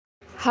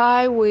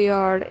Hi, we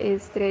are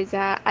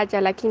Estrella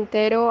Ayala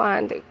Quintero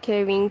and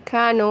Kevin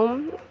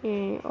Cano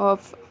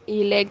of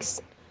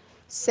ILEX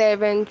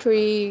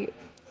 7-3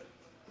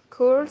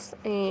 course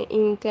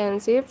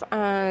intensive,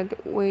 and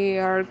we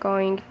are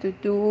going to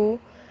do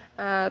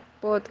a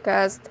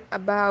podcast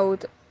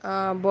about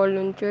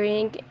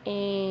volunteering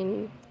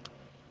in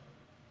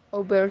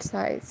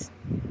oversize.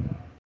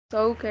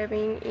 So,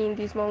 Kevin, in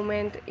this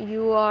moment,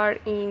 you are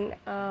in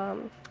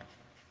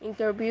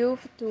interview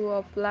to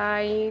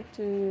apply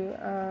to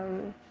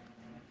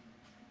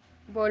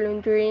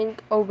volunteering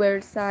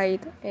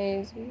oversight.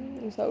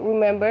 So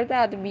remember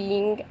that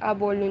being a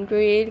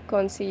volunteer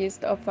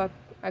consists of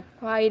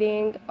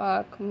acquiring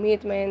a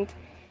commitment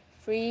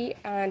free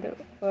and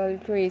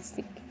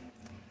altruistic.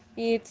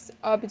 Its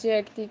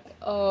objective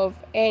of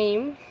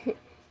aim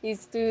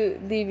is to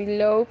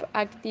develop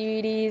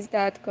activities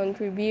that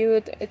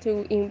contribute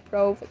to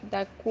improve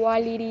the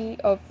quality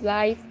of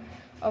life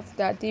of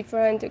the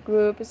different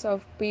groups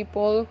of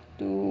people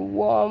to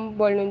whom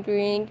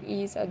volunteering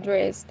is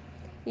addressed.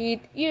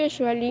 It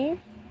usually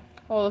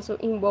also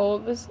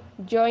involves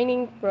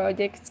joining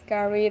projects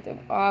carried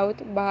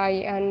out by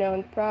a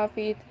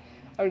non-profit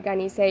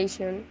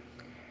organization.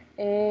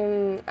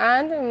 And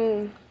I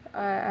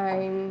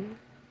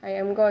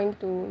am going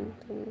to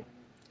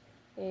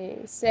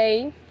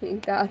say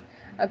that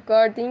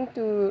according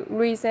to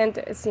recent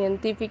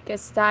scientific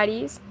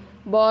studies,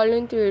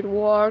 volunteer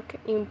work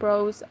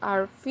improves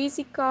our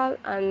physical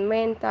and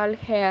mental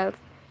health,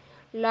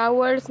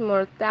 lowers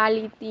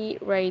mortality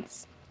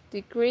rates,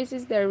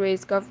 decreases the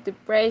risk of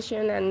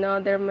depression and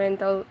other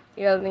mental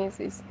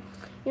illnesses,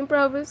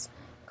 improves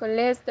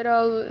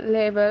cholesterol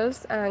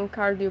levels and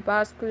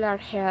cardiovascular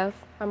health,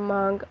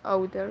 among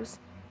others.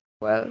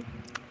 Well,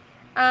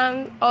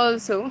 and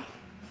also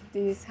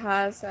this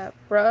has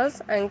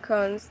pros and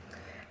cons.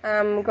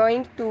 I'm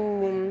going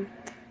to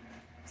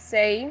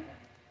say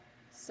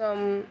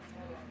some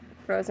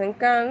pros and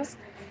cons,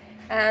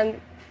 and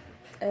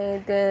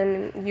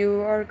then you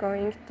are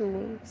going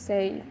to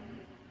say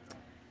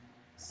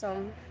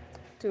some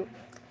too.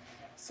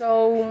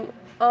 So,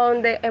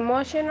 on the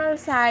emotional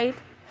side,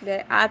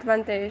 the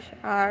advantage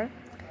are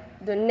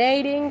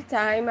donating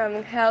time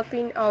and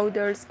helping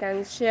others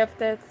can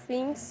shift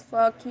things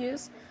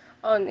focus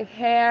on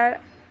her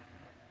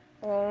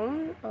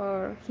own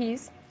or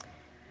his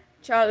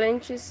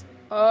challenges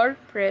or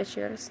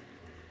pressures.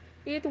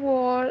 It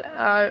will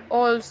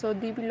also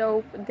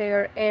develop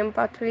their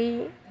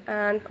empathy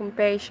and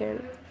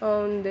compassion.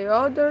 On the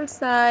other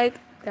side,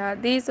 the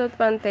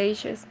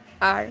disadvantages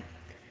are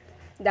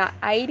the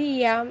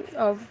idea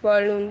of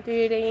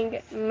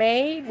volunteering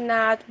may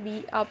not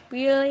be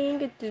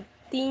appealing to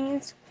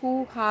teens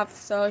who have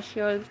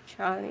social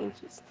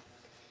challenges.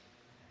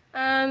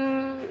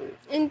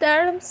 In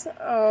terms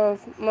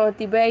of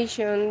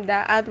motivation,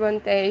 the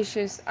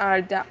advantages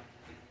are the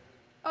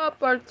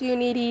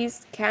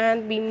opportunities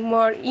can be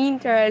more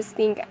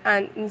interesting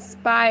and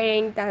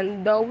inspiring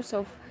than those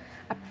of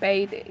a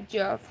paid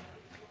job.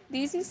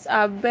 This is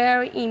a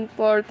very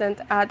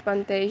important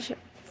advantage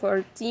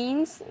for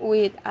teens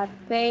with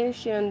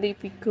attention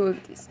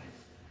difficulties.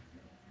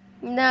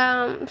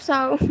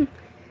 So,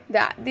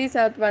 the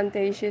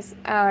disadvantages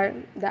are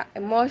the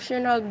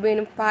emotional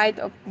benefit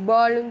of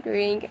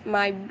volunteering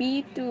might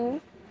be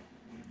too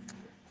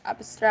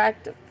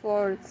abstract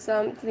for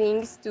some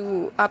things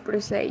to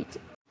appreciate.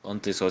 On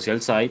the social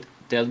side,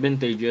 the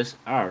advantages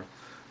are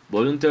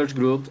volunteer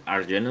groups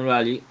are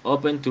generally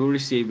open to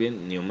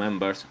receiving new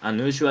members and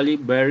usually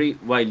very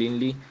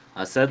willingly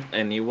accept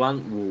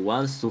anyone who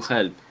wants to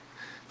help.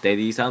 The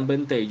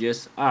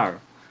disadvantages are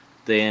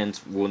teens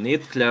who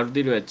need clear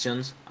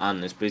directions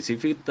and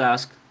specific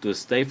tasks to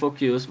stay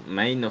focused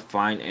may not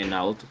find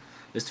enough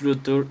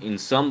structure in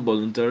some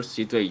volunteer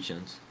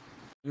situations.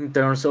 In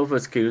terms of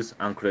skills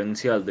and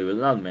credential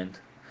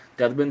development,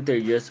 the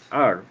advantages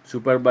are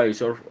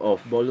supervisors of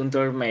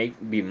volunteers may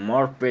be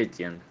more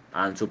patient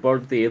and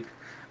supportive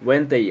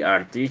when they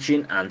are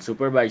teaching and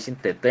supervising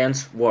the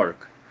team's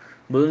work.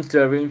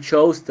 Volunteering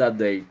shows that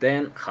the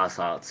team has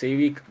a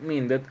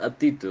civic-minded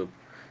attitude.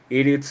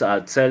 It is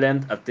an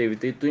excellent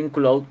activity to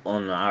include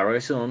on a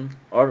resume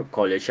or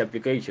college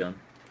application.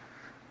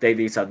 The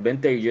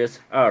disadvantages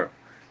are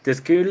the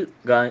skill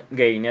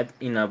gained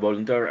in a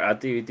volunteer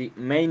activity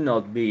may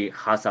not be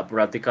as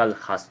practical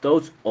as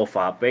those of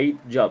a paid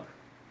job.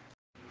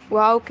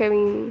 Wow,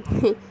 Kevin,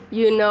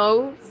 you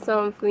know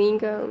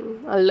something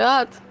a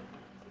lot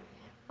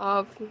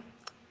of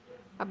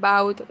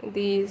about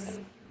this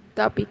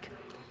topic.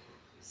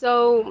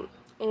 So,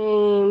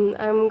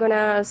 I'm gonna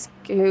ask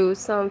you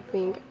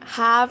something.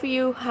 Have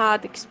you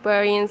had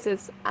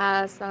experiences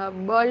as a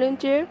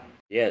volunteer?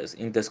 Yes,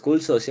 in the school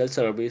social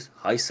service,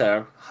 I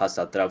served as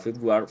a traffic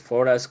guard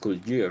for a school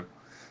year.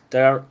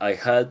 There, I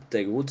helped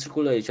the good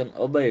circulation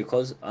of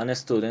vehicles and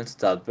students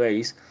that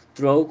pass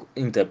through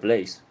in the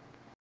place.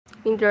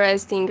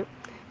 Interesting.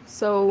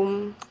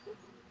 So,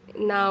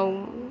 now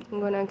I'm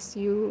gonna ask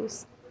you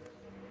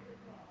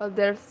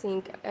other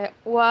thing.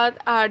 What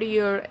are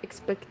your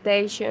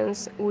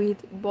expectations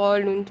with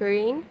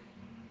volunteering?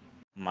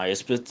 My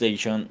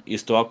expectation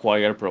is to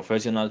acquire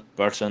professional,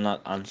 personal,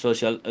 and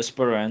social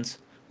experience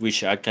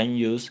which I can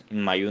use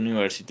in my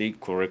university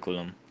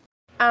curriculum.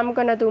 I'm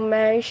gonna to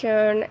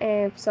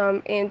mention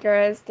some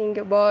interesting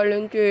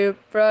volunteer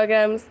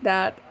programs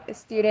that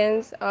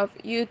students of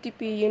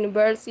UTP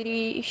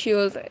University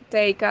should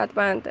take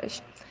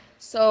advantage.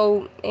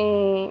 So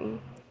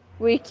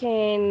we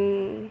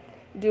can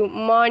do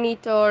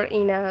monitor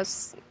in a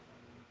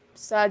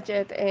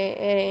subject,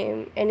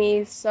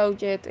 any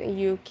subject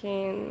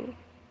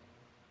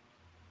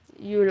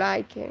you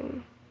like.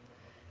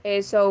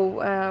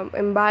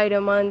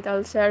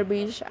 Environmental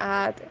service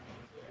at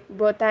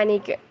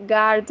botanic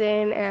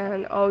garden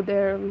and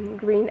other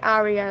green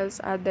areas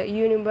at the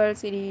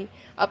university,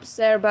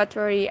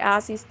 observatory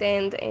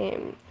assistant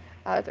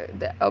at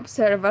the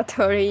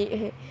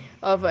observatory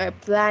of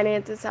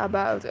planets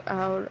about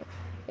our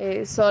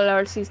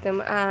solar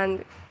system,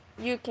 and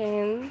you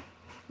can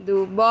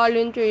do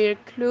volunteer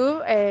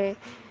club.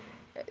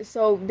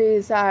 So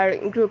these are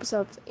groups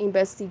of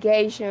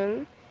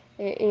investigation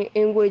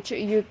in which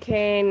you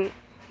can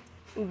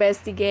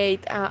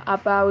investigate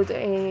about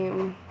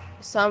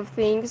some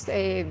things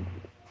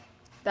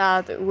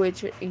that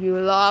which you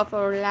love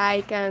or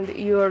like and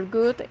you're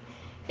good.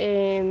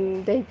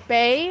 They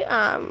pay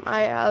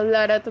a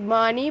lot of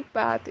money,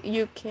 but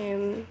you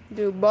can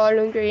do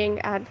volunteering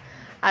and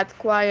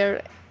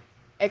acquire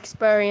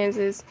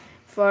experiences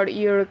for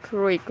your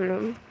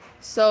curriculum.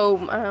 So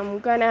I'm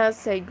gonna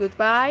say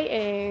goodbye,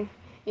 and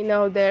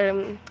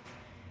the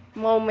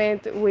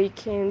moment we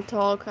can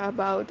talk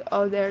about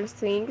other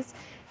things.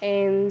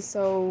 And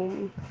so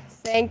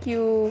thank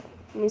you,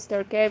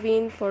 Mr.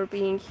 Kevin, for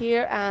being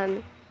here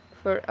and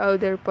for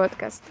other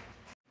podcast.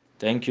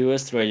 Thank you,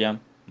 Estrella.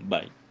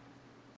 Bye.